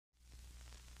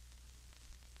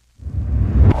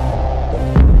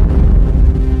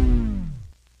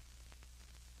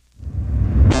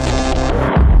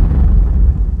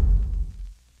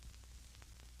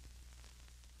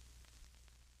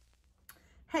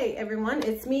Hey everyone,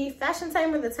 it's me, Fashion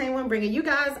Tamer, the Tame One, bringing you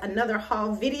guys another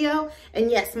haul video.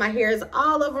 And yes, my hair is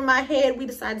all over my head. We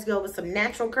decided to go with some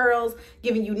natural curls,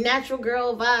 giving you natural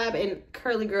girl vibe and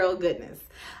curly girl goodness.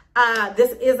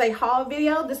 This is a haul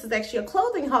video. This is actually a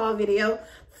clothing haul video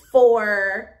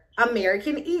for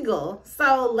American Eagle.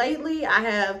 So lately I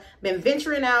have been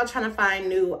venturing out trying to find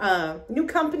new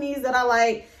companies that I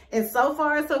like, and so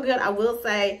far so good. I will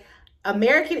say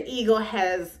American Eagle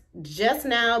has just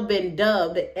now been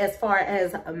dubbed as far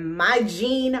as my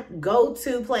jean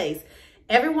go-to place.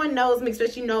 Everyone knows me,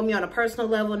 especially know me on a personal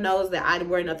level, knows that I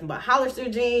wear nothing but Hollister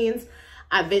jeans.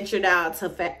 I ventured out to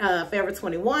Forever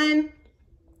 21.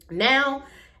 Now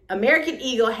American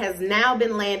Eagle has now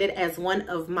been landed as one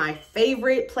of my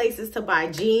favorite places to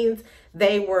buy jeans.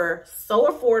 They were so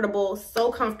affordable, so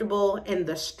comfortable, and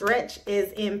the stretch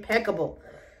is impeccable.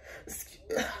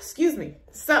 Excuse me.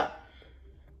 So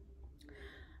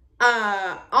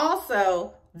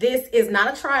also, this is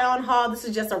not a try on haul. This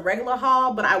is just a regular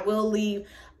haul, but I will leave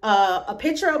a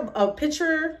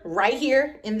picture right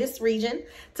here in this region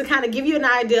to kind of give you an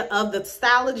idea of the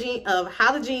style of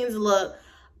how the jeans look,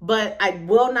 but I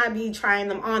will not be trying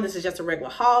them on. This is just a regular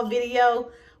haul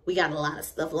video. We got a lot of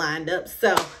stuff lined up,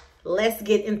 so let's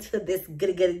get into this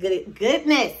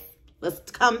goodness.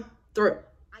 Let's come through.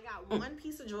 I got one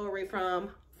piece of jewelry from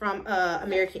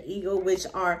American Eagle, which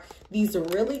are these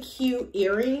really cute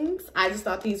earrings. I just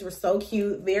thought these were so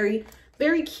cute, very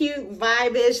cute,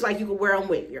 vibe-ish. Like you could wear them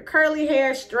with your curly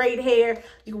hair, straight hair.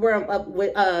 You can wear them up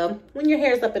with when your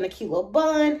hair's up in a cute little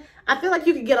bun. I feel like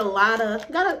you could get a lot of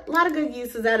good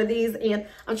uses out of these, and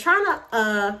I'm trying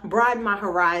to broaden my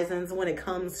horizons when it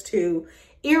comes to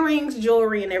earrings,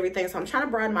 jewelry, and everything. So I'm trying to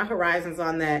broaden my horizons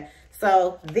on that.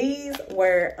 So these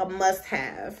were a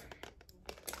must-have.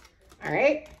 All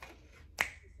right,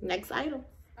 next item.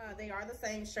 They are the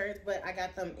same shirts, but I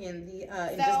got them in the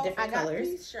in just different colors.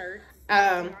 These shirts.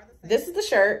 This is the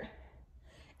shirt,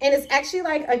 and it's actually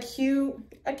like a cute.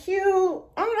 I don't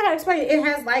know how to explain it. It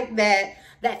has like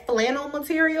that flannel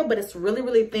material, but it's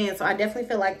really thin. So I definitely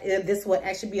feel like this would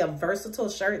actually be a versatile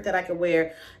shirt that I could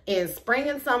wear in spring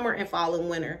and summer and fall and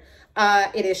winter.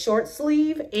 It is short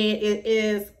sleeve, and it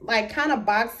is like kind of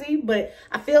boxy, but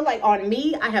I feel like on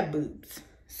me, I have boobs.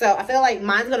 So I feel like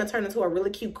mine's going to turn into a really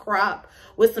cute crop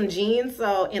with some jeans,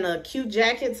 so in a cute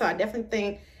jacket. So I definitely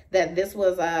think that this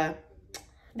was a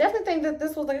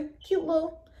cute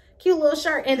little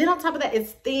shirt. And then on top of that,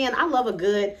 it's thin. I love a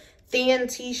good thin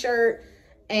t-shirt.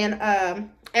 And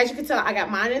as you can tell, I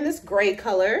got mine in this gray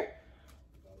color.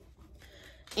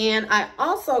 And I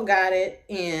also got it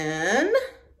in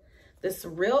this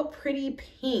real pretty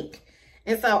pink.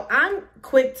 And so I'm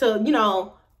quick to, you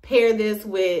know, pair this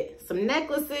with some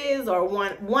necklaces or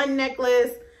one necklace,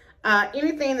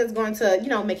 anything that's going to, you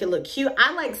know, make it look cute.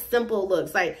 I like simple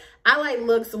looks. Like I like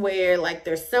looks where like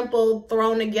they're simple,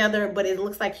 thrown together, but it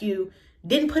looks like you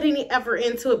didn't put any effort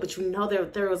into it, but you know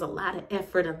there was a lot of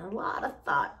effort and a lot of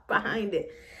thought behind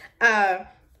it. I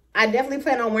definitely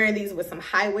plan on wearing these with some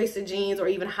high-waisted jeans or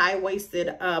even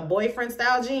high-waisted boyfriend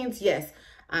style jeans. Yes,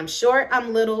 I'm short,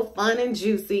 I'm little, fun and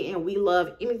juicy, and we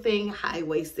love anything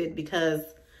high-waisted because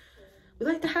we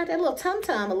like to hide that little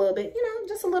tum-tum a little bit, you know,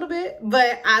 just a little bit.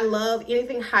 But I love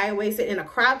anything high-waisted, and a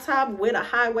crop top with a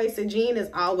high-waisted jean is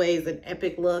always an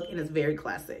epic look, and it's very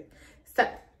classic. So,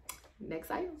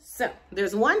 next item. So,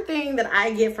 there's one thing that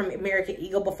I get from American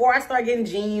Eagle before I start getting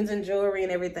jeans and jewelry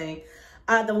and everything.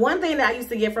 The one thing that I used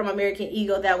to get from American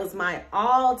Eagle that was my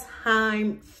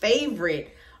all-time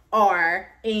favorite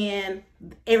and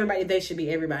they should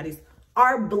be everybody's,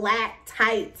 are black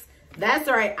tights. That's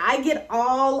right. I get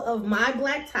all of my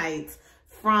black tights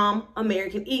from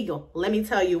American Eagle. Let me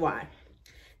tell you why.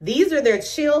 These are their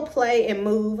chill, play, and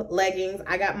move leggings.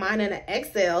 I got mine in an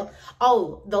XL.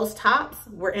 Oh, those tops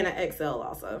were in an XL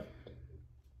also.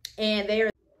 And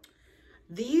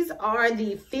these are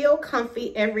the Feel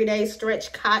Comfy Everyday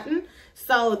Stretch Cotton.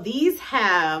 So these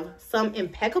have some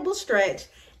impeccable stretch.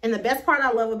 And the best part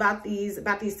I love about these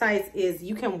tights is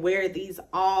you can wear these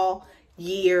all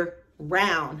year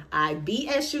round. I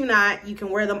BS you not, you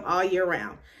can wear them all year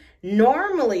round.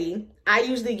 Normally, I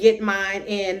usually get mine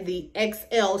in the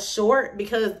XL short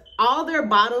because all their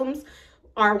bottoms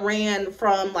are ran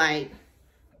from like,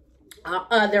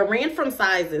 they're ran from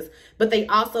sizes, but they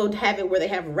also have it where they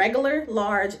have regular,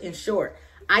 large, and short.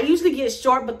 I usually get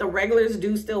short, but the regulars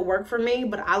do still work for me.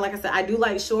 But like I said, I do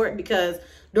like short because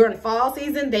during fall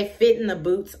season, they fit in the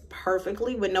boots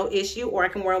perfectly with no issue, or I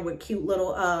can wear them with cute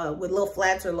little, with little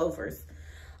flats or loafers.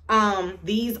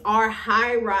 These are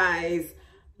high-rise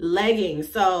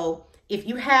leggings. So if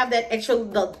you have that extra,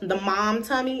 the mom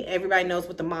tummy, everybody knows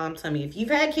what the mom tummy. If you've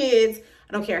had kids,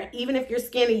 I don't care. Even if you're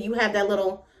skinny, you have that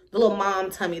the little mom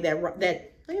tummy, that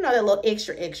you know, that little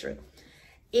extra.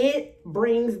 It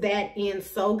brings that in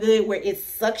so good, where it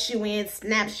sucks you in,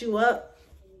 snaps you up.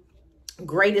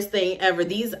 Greatest thing ever.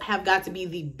 These have got to be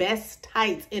the best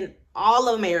tights in all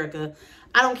of America.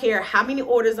 I don't care how many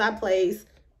orders I place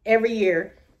every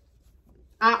year.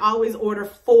 I always order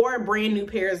 4 brand new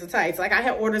pairs of tights. Like I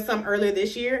had ordered some earlier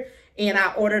this year, and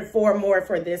I ordered 4 more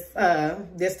for this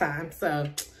this time. So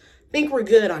I think we're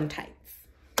good on tights.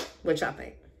 What y'all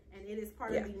think? And it is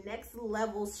part of the Next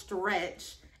Level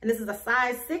Stretch. And this is a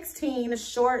size 16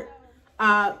 short,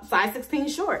 size 16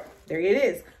 short. There it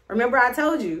is. Remember I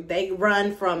told you they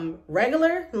run from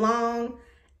regular, long,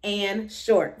 and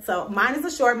short. So mine is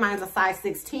a short, mine is a size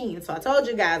 16. So I told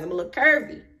you guys I'm a little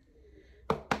curvy.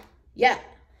 Yeah.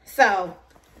 So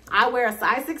I wear a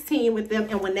size 16 with them.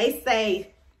 And when they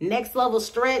say Next Level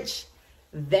Stretch,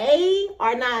 they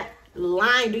are not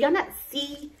lying. Do y'all not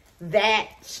see that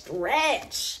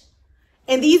stretch?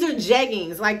 And these are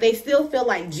jeggings. Like they still feel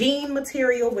like jean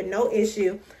material with no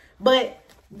issue. But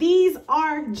these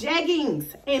are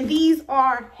jeggings. And these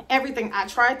are everything. I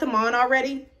tried them on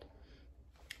already.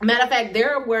 Matter of fact,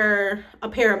 there were a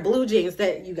pair of blue jeans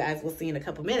that you guys will see in a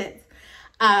couple minutes.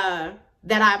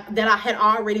 That I had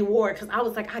already wore, because I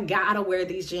was like, I gotta wear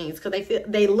these jeans because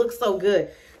they look so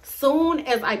good. Soon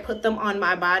as I put them on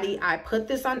my body, I put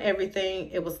this on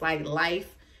everything. It was like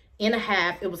life in a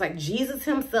half. It was like Jesus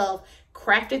himself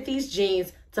crafted these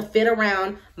jeans to fit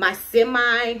around my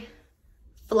semi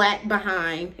flat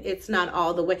behind. It's not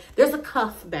all the way. There's a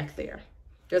cuff back there.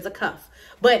 There's a cuff.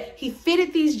 But he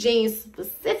fitted these jeans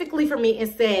specifically for me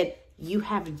and said, you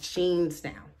have jeans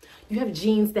now. You have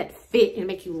jeans that fit and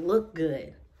make you look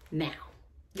good now.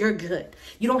 You're good.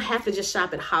 You don't have to just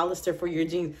shop at Hollister for your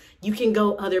jeans. You can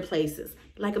go other places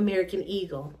like American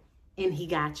Eagle, and he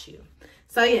got you.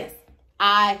 So yes,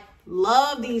 I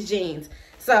love these jeans.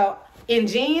 So in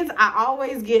jeans, I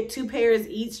always get 2 pairs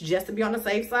each just to be on the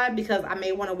safe side, because I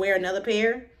may want to wear another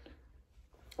pair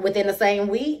within the same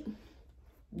week.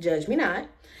 Judge me not.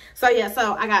 So yeah,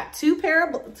 so I got 2 pair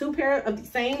of the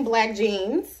same black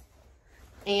jeans.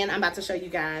 And I'm about to show you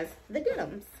guys the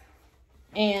denims.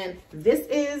 And this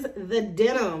is the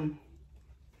denim.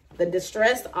 The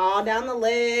distressed all down the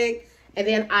leg. And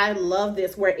then I love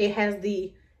this where it has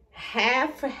the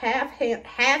half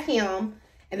hem.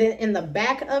 And then in the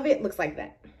back of it looks like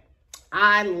that.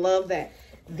 I love that.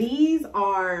 These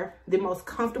are the most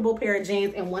comfortable pair of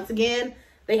jeans. And once again,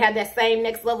 they have that same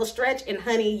Next Level Stretch. And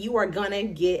honey, you are gonna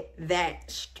get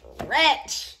that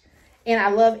stretch. And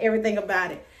I love everything about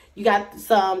it. You got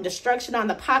some destruction on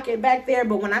the pocket back there.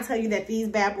 But when I tell you that these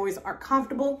bad boys are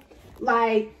comfortable,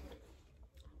 like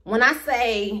when I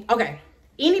say, okay,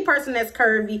 any person that's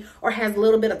curvy or has a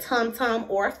little bit of tum-tum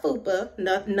or a fupa,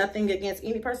 nothing against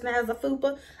any person that has a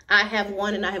fupa. I have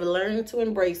one and I have learned to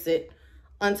embrace it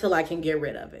until I can get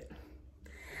rid of it.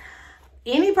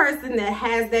 Any person that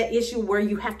has that issue where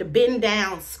you have to bend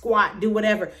down, squat, do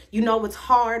whatever, you know it's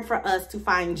hard for us to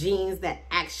find jeans that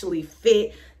actually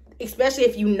fit. Especially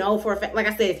if you know for a fact, like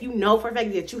I said, if you know for a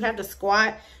fact that you have to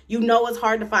squat, you know it's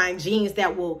hard to find jeans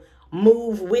that will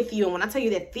move with you. And when I tell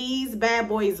you that these bad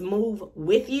boys move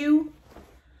with you,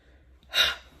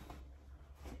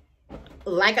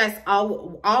 like I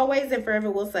always and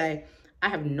forever will say, I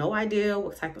have no idea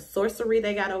what type of sorcery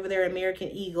they got over there at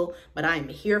American Eagle, but I'm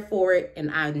here for it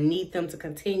and I need them to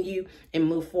continue and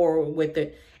move forward with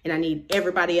it. And I need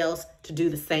everybody else to do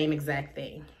the same exact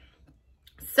thing.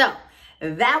 So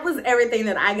that was everything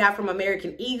that I got from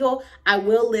American Eagle. I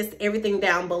will list everything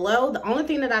down below. The only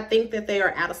thing that I think that they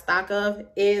are out of stock of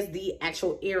is the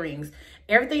actual earrings.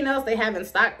 Everything else they have in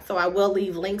stock, so I will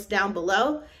leave links down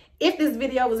below. If this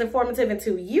video was informative and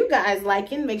to you guys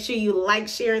liking, make sure you like,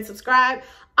 share, and subscribe.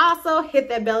 Also, hit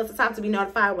that bell at the top to be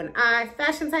notified when I,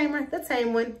 Fashion Tamer, the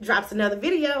Tame One, drops another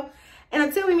video. And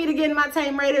until we meet again, my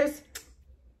Tame Raiders,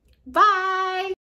 bye!